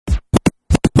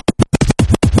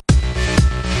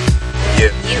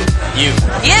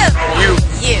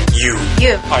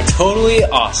you are totally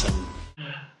awesome.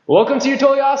 Welcome to You're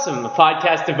Totally Awesome, a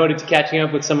podcast devoted to catching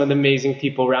up with some of the amazing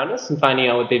people around us and finding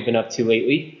out what they've been up to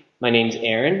lately. My name's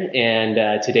Aaron,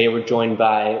 and today we're joined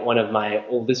by one of my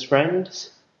oldest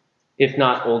friends, if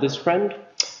not oldest friend,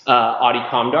 Adi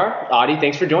Kamdar. Adi,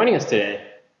 thanks for joining us today.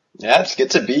 Yeah, it's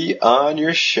good to be on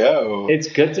your show. It's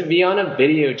good to be on a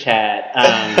video chat.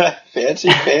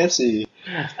 Fancy.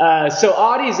 So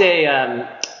Adi's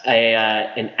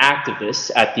an activist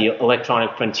at the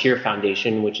Electronic Frontier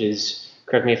Foundation, which is,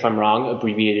 correct me if I'm wrong,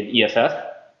 abbreviated EFF.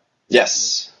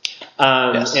 Yes.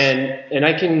 Yes. And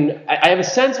I have a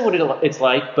sense of what it's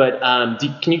like, but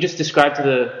can you just describe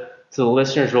to the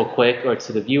listeners real quick, or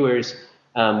to the viewers,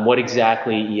 what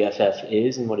exactly EFF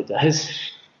is and what it does?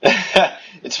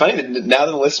 It's funny that now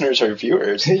the listeners are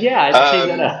viewers. Yeah, I changed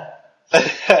that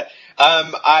up.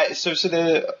 So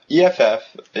the EFF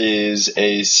is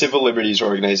a civil liberties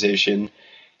organization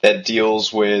that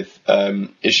deals with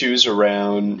issues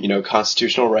around,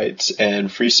 constitutional rights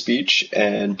and free speech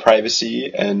and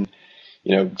privacy and,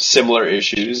 similar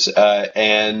issues,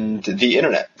 and the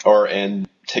internet and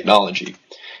technology.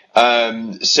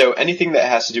 So anything that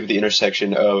has to do with the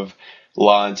intersection of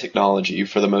law and technology,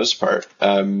 for the most part,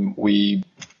 we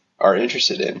are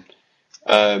interested in.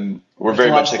 We're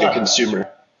very much like a consumer.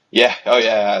 Yeah. Oh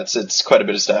yeah. It's quite a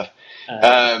bit of stuff.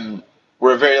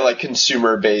 We're a very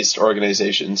consumer-based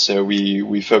organization, so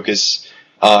we focus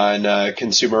on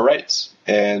consumer rights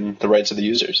and the rights of the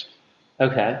users.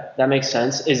 Okay, that makes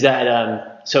sense. Is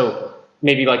that so?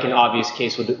 Maybe an obvious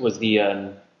case was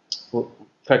the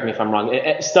correct me if I'm wrong.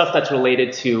 Stuff that's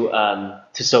related to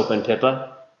SOPA and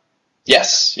PIPA.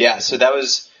 Yes, yeah. So that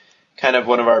was kind of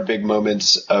one of our big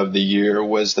moments of the year,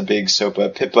 was the big SOPA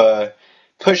PIPA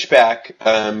pushback,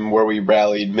 where we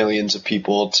rallied millions of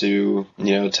people to,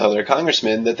 tell their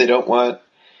congressmen that they don't want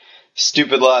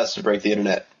stupid laws to break the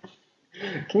internet.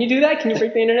 Can you do that? Can you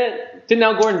break the internet? Didn't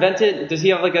Al Gore invent it? Does he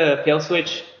have a fail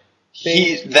switch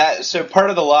thing? So part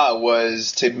of the law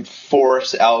was to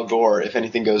force Al Gore, if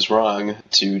anything goes wrong,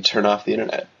 to turn off the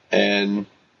internet, and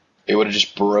it would have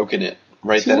just broken it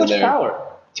right then and there. Too much power.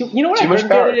 You know what I heard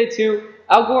the other day too?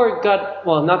 Al Gore got,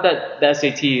 well, not that the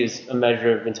SAT is a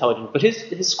measure of intelligence, but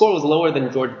his score was lower than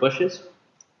George Bush's.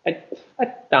 I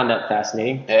found that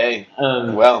fascinating. Hey,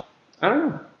 well. I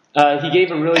don't know. He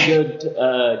gave a really good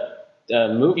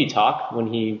movie talk when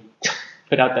he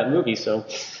put out that movie, so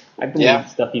I believe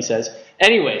stuff he says.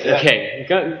 Anyways, okay,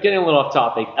 getting a little off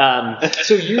topic.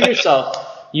 So you yourself,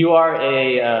 you are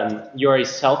a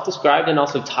self-described and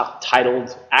also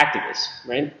titled activist,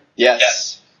 right?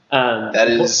 Yes. That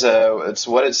is, it's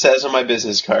what it says on my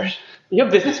business card. You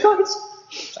have business cards?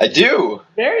 I do.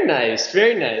 Very nice,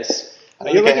 very nice.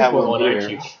 I think I have one here.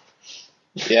 Aren't you?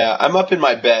 Yeah, I'm up in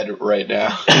my bed right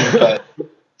now. But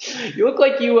you look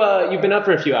like you've been up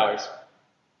for a few hours.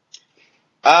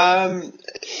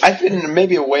 I've been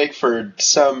maybe awake for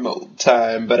some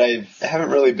time, but I haven't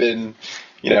really been,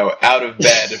 out of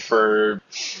bed for.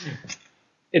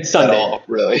 It's Sunday. At all,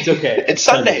 really. It's okay. It's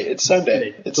Sunday. It's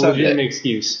Sunday. It's a legitimate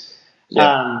excuse.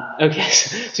 Yeah. Okay,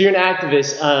 so you're an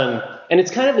activist, and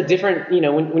it's kind of a different,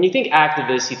 when you think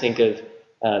activist, you think of,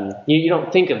 you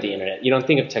don't think of the internet. You don't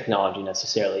think of technology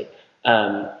necessarily.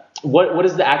 What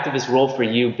has the activist role for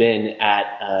you been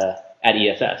at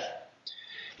EFF?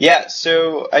 Yeah,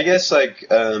 so I guess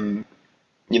when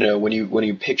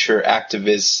you picture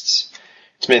activists,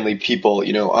 it's mainly people,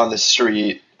 on the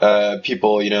street,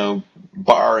 people,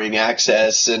 barring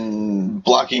access and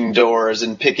blocking doors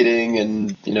and picketing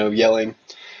and, yelling.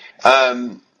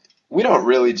 We don't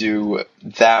really do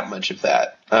that much of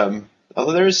that.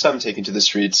 Although there is some taking to the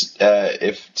streets,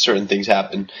 if certain things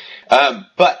happen.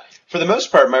 But for the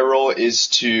most part, my role is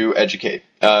to educate.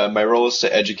 My role is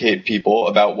to educate people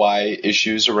about why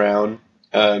issues around,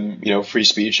 free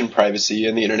speech and privacy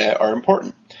and the internet are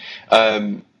important.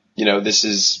 This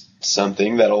is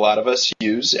something that a lot of us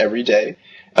use every day,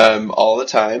 all the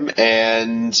time,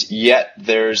 and yet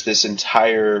there's this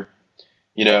entire,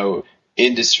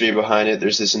 industry behind it.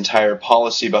 There's this entire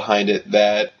policy behind it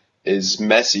that is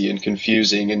messy and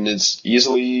confusing and is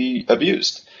easily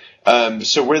abused.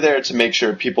 So we're there to make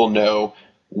sure people know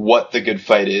what the good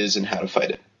fight is and how to fight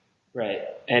it. Right.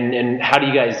 And how do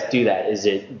you guys do that? Is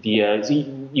it via,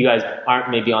 you guys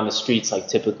aren't maybe on the streets like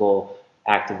typical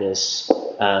activists,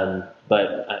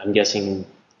 but I'm guessing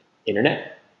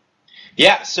internet?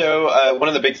 Yeah, so one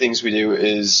of the big things we do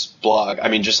is blog. I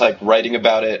mean, just writing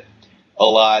about it a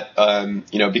lot,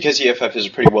 because EFF is a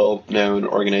pretty well-known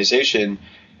organization,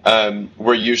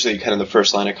 we're usually kind of the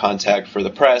first line of contact for the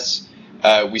press.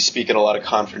 We speak at a lot of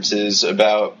conferences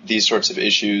about these sorts of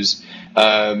issues.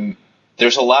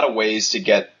 There's a lot of ways to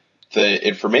get the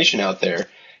information out there.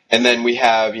 And then we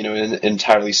have, you know, an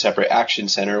entirely separate action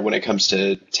center when it comes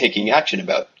to taking action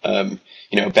about,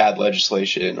 you know, bad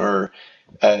legislation or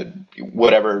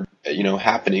whatever, you know,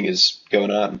 happening is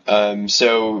going on.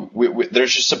 So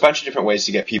there's just a bunch of different ways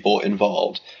to get people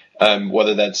involved,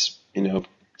 whether that's, you know,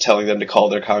 telling them to call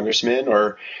their congressman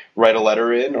or write a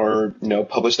letter in or, you know,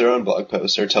 publish their own blog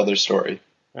post or tell their story.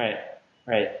 Right.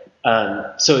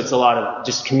 So it's a lot of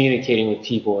just communicating with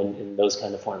people in those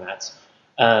kind of formats.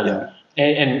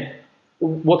 And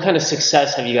what kind of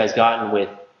success have you guys gotten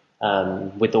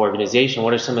with the organization?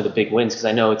 What are some of the big wins? Because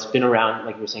I know it's been around,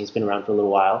 like you were saying, it's been around for a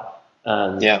little while.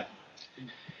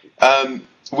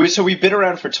 So we've been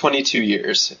around for 22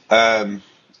 years. And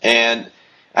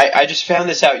I just found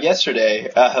this out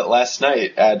yesterday, last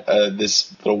night at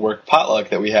this little work potluck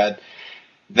that we had,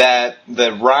 that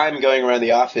the rhyme going around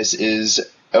the office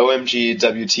is OMG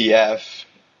WTF,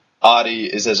 Audi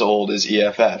is as old as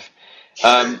EFF.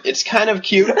 It's kind of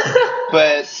cute,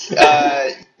 but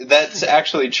that's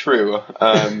actually true.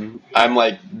 I'm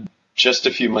like just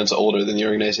a few months older than the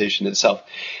organization itself.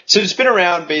 So it's been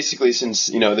around basically since,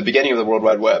 you know, the beginning of the World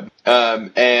Wide Web.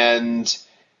 And,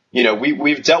 you know,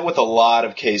 we've dealt with a lot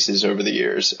of cases over the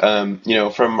years. You know,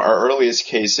 from our earliest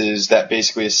cases that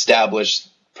basically established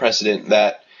precedent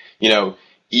that, you know,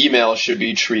 email should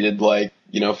be treated like,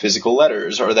 you know, physical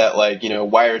letters, or that, like, you know,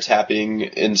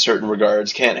 wiretapping in certain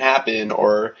regards can't happen,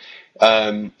 or,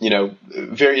 you know,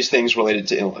 various things related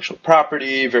to intellectual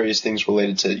property, various things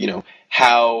related to, you know,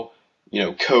 how, you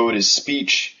know, code is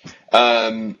speech.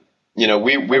 You know,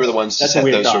 we were the ones to set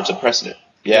those sorts of precedent.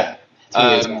 Yeah.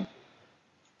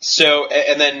 So,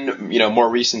 and then, you know, more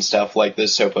recent stuff like the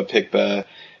SOPA PICPA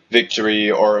victory,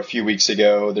 or a few weeks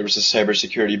ago, there was a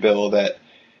cybersecurity bill that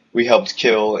we helped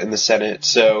kill in the Senate.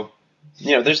 So,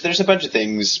 you know, there's a bunch of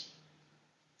things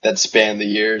that span the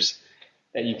years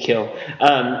that you kill,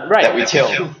 right? That we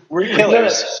kill. We're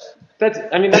killers. That's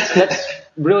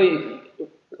really,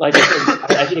 like I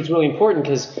said, I think it's really important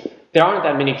because there aren't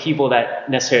that many people that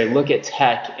necessarily look at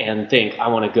tech and think, I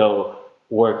want to go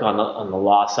work on the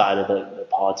law side of the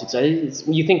politics.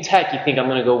 When you think tech, you think I'm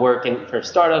going to go work for a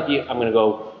startup. I'm going to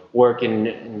go work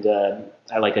in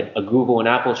like a Google and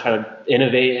Apple, try to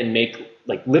innovate and make,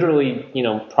 like, literally, you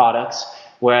know, products.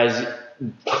 Whereas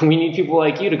we need people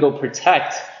like you to go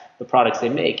protect the products they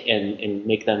make and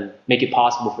make it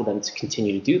possible for them to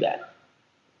continue to do that.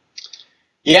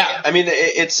 Yeah, I mean,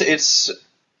 it's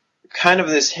kind of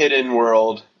this hidden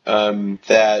world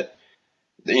that,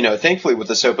 you know, thankfully with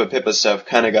the SOPA PIPA stuff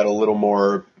kind of got a little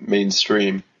more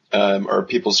mainstream, or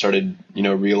people started, you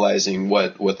know, realizing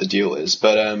what the deal is.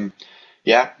 But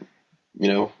yeah, you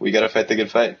know, we got to fight the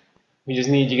good fight. We just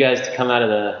need you guys to come out of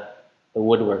the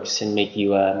woodworks and make you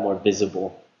more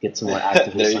visible, get some more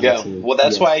activists. There you go. Well,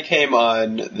 that's why I came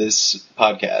on this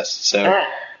podcast. So,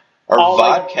 or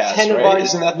vodcast, like 10 right? Of our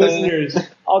Isn't that listeners,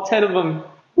 all 10 of them.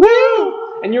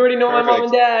 Woo! And you already know Perfect. My mom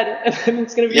and dad, and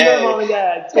it's going to be your mom and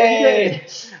dad. It's going to be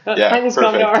great. Yeah, Hi, Miss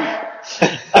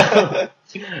Kamdar.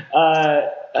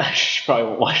 She probably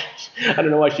won't watch it. I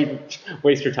don't know why she'd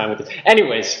waste her time with this.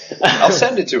 Anyways. I'll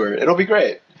send it to her. It'll be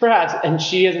great. Perhaps. And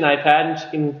she has an iPad, and she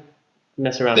can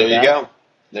mess around with that.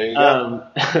 There you go.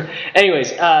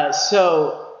 Anyways,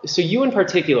 so you in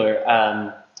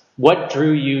particular, what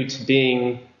drew you to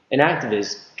being an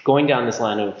activist, going down this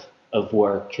line of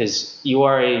work? Because you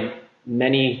are a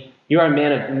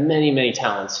man of many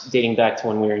talents, dating back to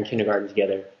when we were in kindergarten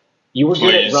together. You were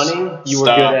good at running. You were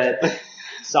good at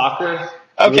soccer.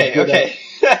 Okay.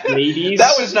 Ladies.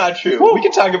 That was not true. Woo. We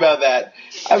can talk about that.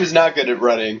 I was not good at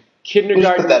running.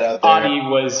 Kindergarten Audi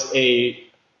was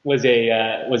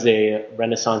a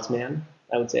Renaissance man,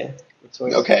 I would say.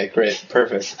 Okay, great,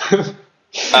 perfect. So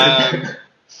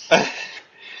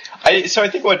I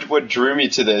think what drew me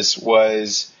to this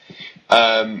was,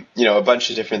 you know, a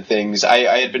bunch of different things.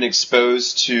 I had been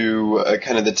exposed to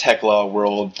kind of the tech law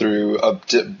world through a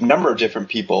number of different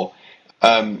people.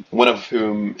 One of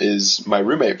whom is my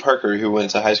roommate Parker, who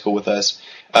went to high school with us,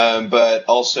 but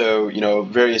also, you know,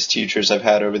 various teachers I've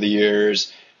had over the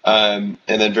years, and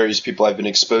then various people I've been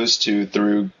exposed to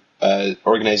through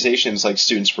organizations like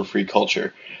Students for Free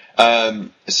Culture.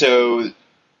 So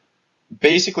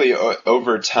basically,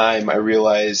 over time, I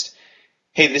realized,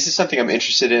 hey, this is something I'm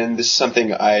interested in. This is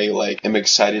something I am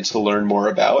excited to learn more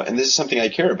about, and this is something I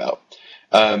care about,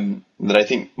 that I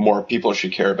think more people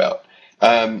should care about.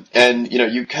 And, you know,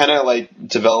 you kind of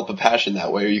develop a passion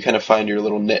that way, or you kind of find your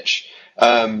little niche.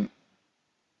 And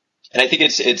I think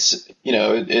it's, you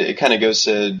know, it kind of goes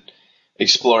to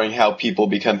exploring how people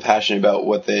become passionate about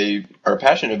what they are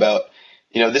passionate about.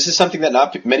 You know, this is something that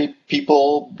not many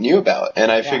people knew about.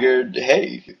 And I figured,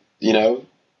 hey,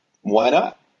 why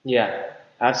not? Yeah,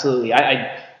 absolutely.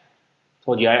 I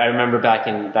told you, I remember back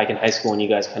in high school when you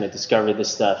guys kind of discovered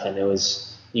this stuff, and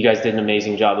you guys did an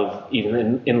amazing job of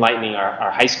even enlightening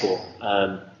our high school,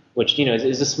 which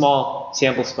is a small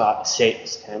sample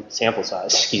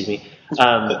size, excuse me.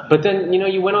 But then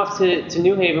you went off to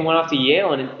New Haven, went off to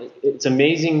Yale, and it's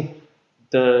amazing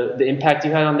the impact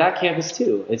you had on that campus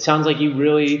too. It sounds like you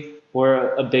really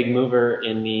were a big mover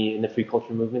in the free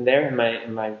culture movement there.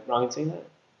 Am I wrong in saying that?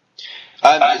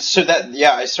 I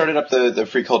started up the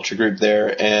free culture group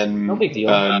there, and no big deal.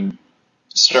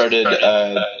 Started.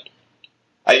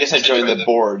 I guess I joined the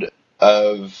board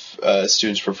of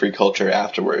Students for Free Culture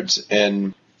afterwards,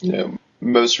 and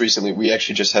most recently we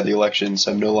actually just had the election,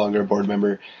 so I'm no longer a board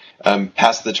member.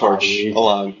 Passed the torch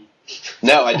along.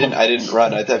 No, I didn't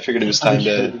run. I figured it was time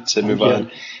to move on.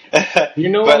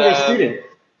 You're no longer a student.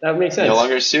 That makes sense. No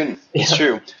longer a student. It's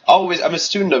true. I'm a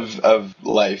student of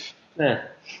life. Yeah.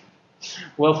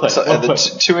 Well put. So, the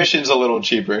tuition's a little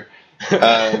cheaper.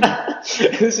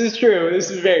 This is true. This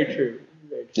is very true.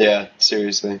 Yeah,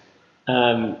 seriously.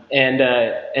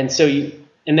 And so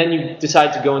then you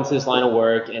decide to go into this line of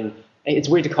work, and it's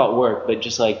weird to call it work, but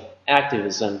just like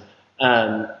activism.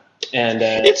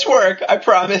 It's work, I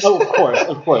promise. Oh,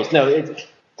 of course. No,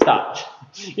 stop.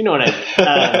 You know what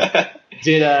I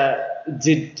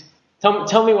mean.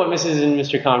 Tell me what Mrs. and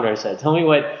Mr. Condor said. Tell me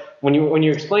what when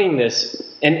you're explaining this,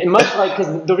 and much like,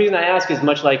 because the reason I ask is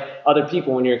much like other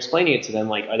people, when you're explaining it to them,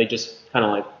 like, are they just kind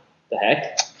of like, the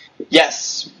heck?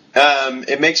 Yes.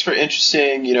 It makes for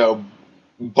interesting,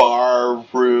 bar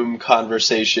room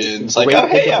conversations. Like, oh,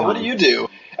 hey, what do you do?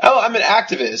 Oh, I'm an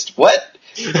activist. What?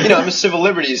 I'm a civil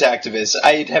liberties activist.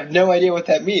 I have no idea what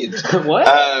that means. What?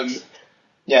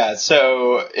 Yeah,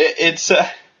 so it's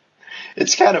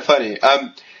kind of funny.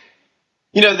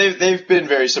 They've been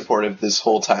very supportive this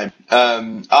whole time.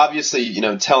 Obviously,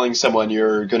 telling someone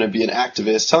you're going to be an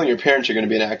activist, telling your parents you're going to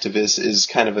be an activist is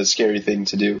kind of a scary thing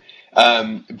to do.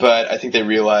 But I think they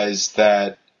realize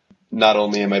that not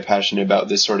only am I passionate about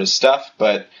this sort of stuff,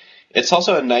 but it's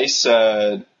also a nice,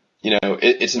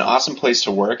 it's an awesome place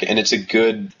to work, and it's a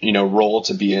good, role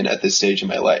to be in at this stage in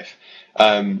my life.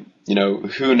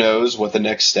 Who knows what the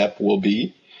next step will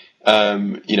be.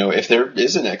 If there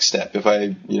is a next step, if I,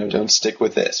 don't stick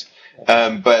with this.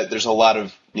 But there's a lot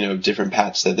of, different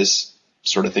paths that this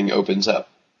sort of thing opens up.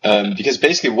 Because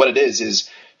basically what it is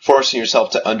forcing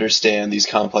yourself to understand these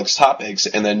complex topics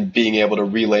and then being able to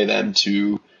relay them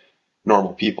to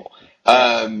normal people.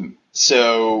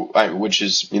 Which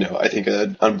is, I think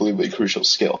an unbelievably crucial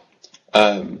skill.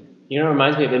 It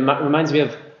reminds me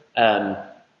of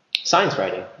science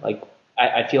writing. Like,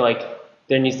 I feel like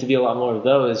there needs to be a lot more of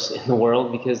those in the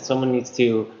world, because someone needs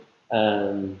to,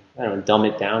 dumb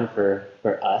it down for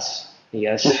us, I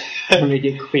guess, to make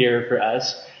it clear for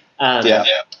us. Yeah.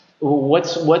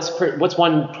 What's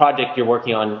one project you're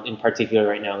working on in particular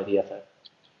right now with EFF?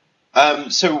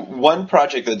 So one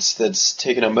project that's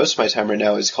taken up most of my time right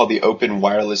now is called the Open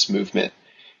Wireless Movement.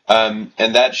 And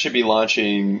that should be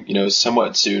launching,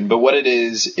 somewhat soon. But what it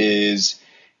is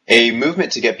a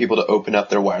movement to get people to open up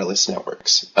their wireless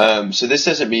networks. So this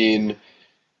doesn't mean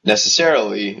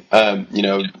necessarily,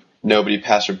 nobody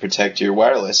password protect your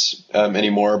wireless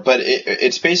anymore, but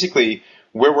it's basically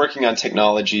we're working on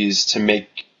technologies to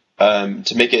make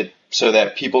it so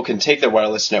that people can take their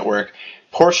wireless network,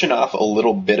 portion off a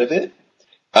little bit of it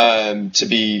to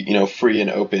be free and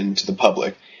open to the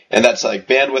public. And that's like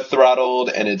bandwidth throttled,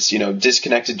 and it's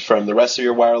disconnected from the rest of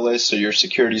your wireless, so your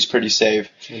security is pretty safe.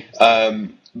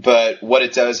 But what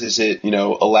it does is it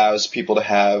allows people to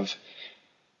have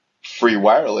free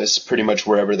wireless pretty much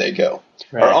wherever they go,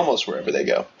 or almost wherever they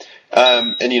go.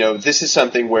 And this is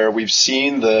something where we've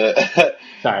seen the.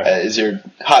 Is your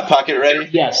hot pocket ready?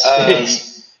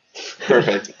 Yes.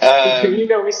 Perfect. You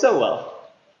know me so well,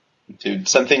 dude.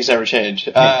 Some things never change.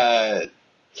 We've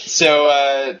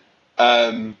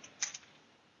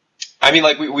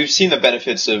seen the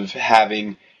benefits of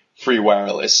having free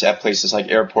wireless at places like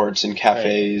airports and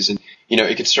cafes, and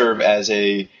it could serve as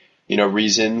a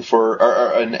reason for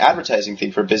or an advertising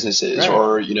thing for businesses,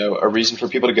 or a reason for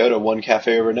people to go to one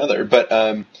cafe over another.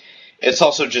 But it's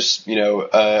also just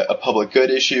a public good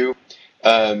issue.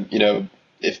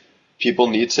 If people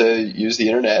need to use the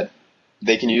internet,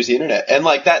 they can use the internet, and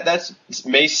like that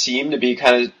may seem to be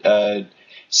kind of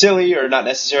silly or not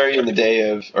necessary in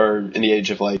the age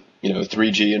of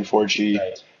 3G and 4G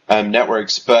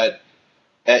networks, but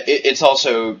it's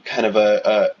also kind of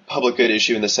a public good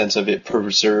issue in the sense of it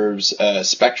preserves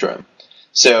spectrum.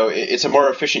 So it's a more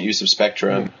efficient use of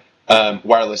spectrum,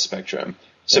 wireless spectrum.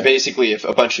 So basically, if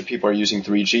a bunch of people are using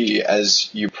 3G, as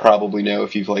you probably know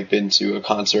if you've like been to a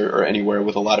concert or anywhere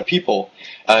with a lot of people,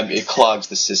 it clogs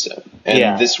the system.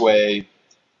 And this way,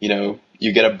 you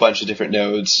get a bunch of different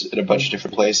nodes at a bunch of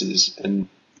different places, and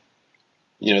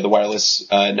the wireless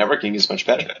networking is much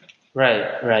better.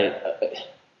 Right.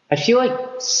 I feel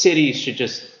like cities should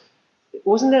just,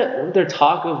 wasn't there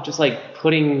talk of just like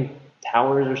putting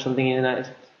towers or something in that?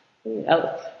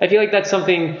 I feel like that's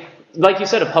something, like you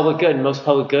said, a public good. Most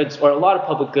public goods, or a lot of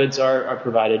public goods, are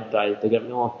provided by the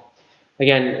government. Well,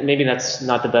 again, maybe that's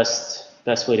not the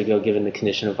best way to go given the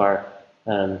condition of our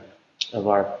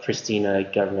pristine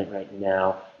government right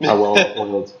now, our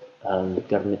well-oiled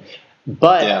government.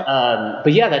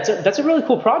 But yeah, that's a really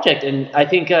cool project, and I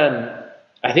think a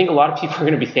lot of people are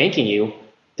going to be thanking you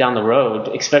down the road,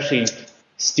 especially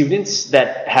students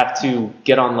that have to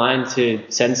get online to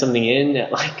send something in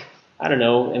at, like, I don't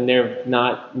know, and they're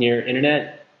not near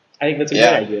internet. I think that's a great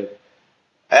idea.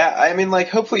 I mean, like,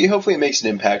 hopefully it makes an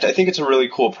impact. I think it's a really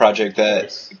cool project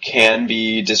that can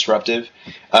be disruptive,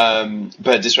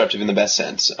 but disruptive in the best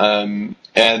sense. And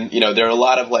there are a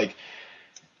lot of like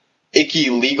icky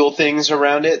legal things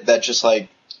around it that just like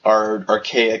are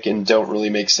archaic and don't really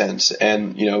make sense.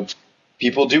 And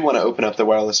people do want to open up the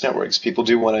wireless networks. People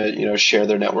do want to share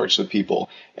their networks with people,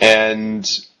 and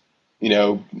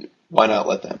why not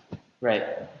let them? Right.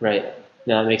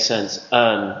 No, that makes sense.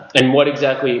 And what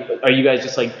exactly are you guys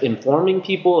just like informing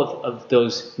people of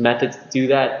those methods to do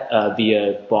that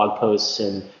via blog posts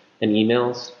and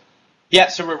emails? Yeah,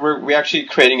 so we're actually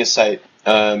creating a site,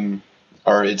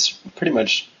 or it's pretty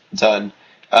much done,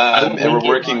 and we're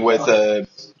working with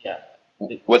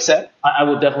what's that? I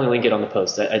will definitely link it on the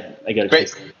post. I got it.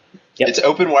 Great. Yep. It's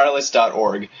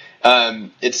openwireless.org.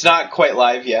 It's not quite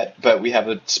live yet, but we have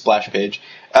a splash page.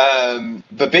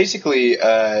 But basically,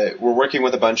 we're working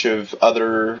with a bunch of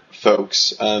other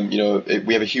folks.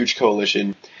 We have a huge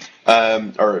coalition,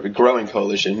 or a growing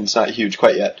coalition. It's not huge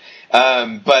quite yet.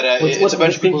 But it's a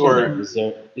bunch of people who are...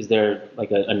 Is there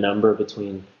like a number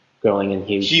between growing and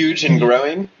huge? Huge and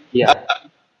growing? Yeah.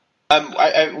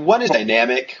 One is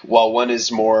dynamic, while one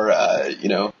is more,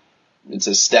 it's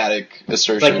a static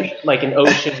assertion. Like an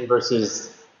ocean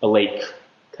versus a lake,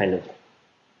 kind of.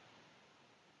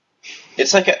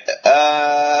 It's like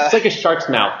it's like a shark's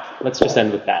mouth. Let's just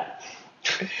end with that.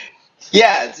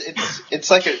 Yeah, it's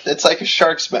like a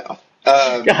shark's mouth.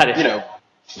 Got it.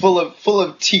 Full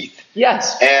of teeth.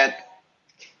 Yes. And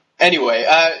anyway,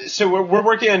 so we're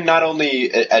working on not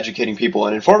only educating people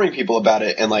and informing people about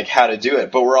it and like how to do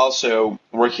it, but we're also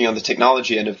working on the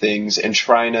technology end of things and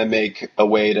trying to make a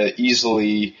way to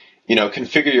easily,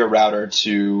 configure your router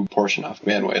to portion off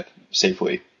bandwidth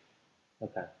safely.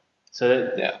 Okay.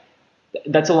 So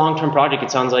that's a long-term project,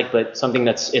 it sounds like, but something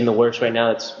that's in the works right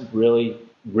now that's really,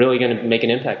 really going to make an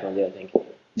impact on you, I think.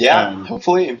 Yeah,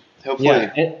 hopefully.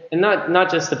 Yeah, and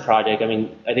not just the project. I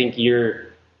mean, I think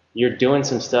you're doing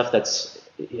some stuff that's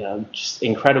just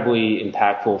incredibly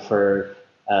impactful for.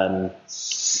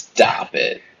 Stop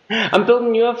it! I'm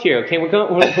building you up here. Okay, we're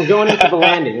going in for the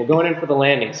landing. We're going in for the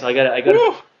landing. So I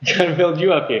gotta build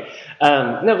you up here.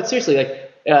 No, but seriously,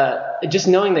 like just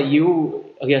knowing that you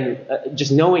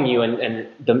just knowing you and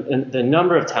the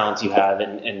number of talents you have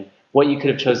and what you could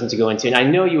have chosen to go into, and I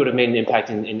know you would have made an impact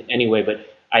in any way, but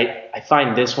I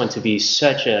find this one to be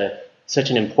such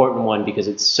an important one because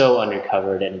it's so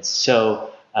undercovered and it's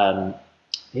so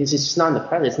it's just not in the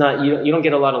press. It's not you don't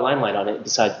get a lot of limelight on it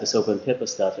besides this Open PIPA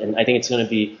stuff, and I think it's going to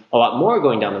be a lot more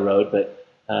going down the road. But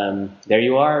there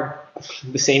you are,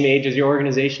 the same age as your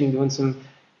organization, doing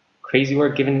crazy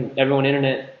work, giving everyone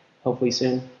internet hopefully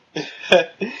soon.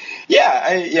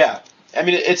 Yeah. I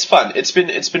mean, it's fun. It's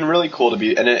been really cool to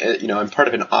be, and I'm part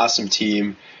of an awesome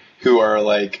team who are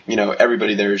like,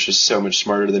 everybody there is just so much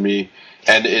smarter than me,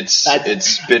 and it's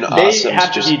been awesome. They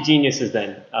have to be geniuses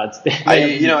then.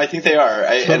 I think they are.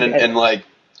 And like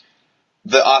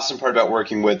the awesome part about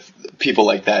working with people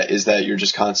like that is that you're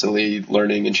just constantly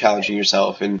learning and challenging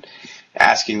yourself and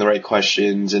asking the right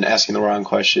questions and asking the wrong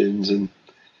questions and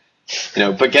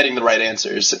but getting the right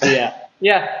answers.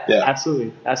 Yeah,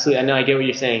 absolutely. I know, I get what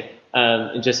you're saying.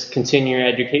 And just continue your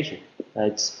education.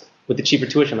 It's with the cheaper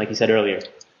tuition, like you said earlier.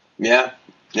 Yeah,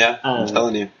 I'm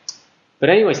telling you. But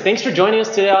anyways, thanks for joining us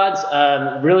today,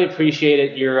 Odds. Really appreciate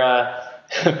it. You're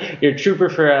a trooper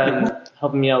for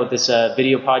helping me out with this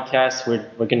video podcast.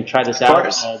 We're going to try this out,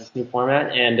 this new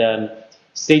format. And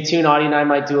stay tuned. Audie and I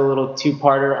might do a little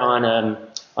two-parter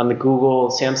on the Google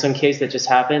Samsung case that just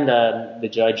happened. The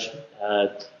judge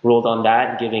ruled on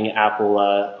that, giving Apple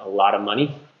a lot of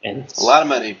money. And a lot of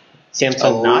money.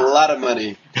 Samsung A not. lot of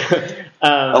money.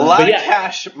 A lot of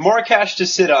cash. More cash to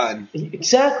sit on.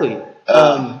 Exactly.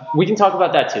 We can talk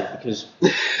about that too, because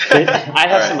I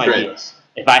have some ideas.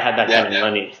 If I had that kind of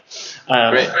money.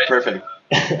 Great. Perfect.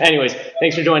 Anyways,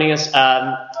 thanks for joining us.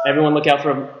 Everyone look out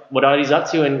for what Audie's up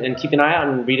to and keep an eye out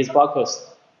and read his blog post.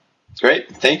 Great.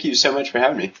 Thank you so much for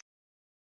having me.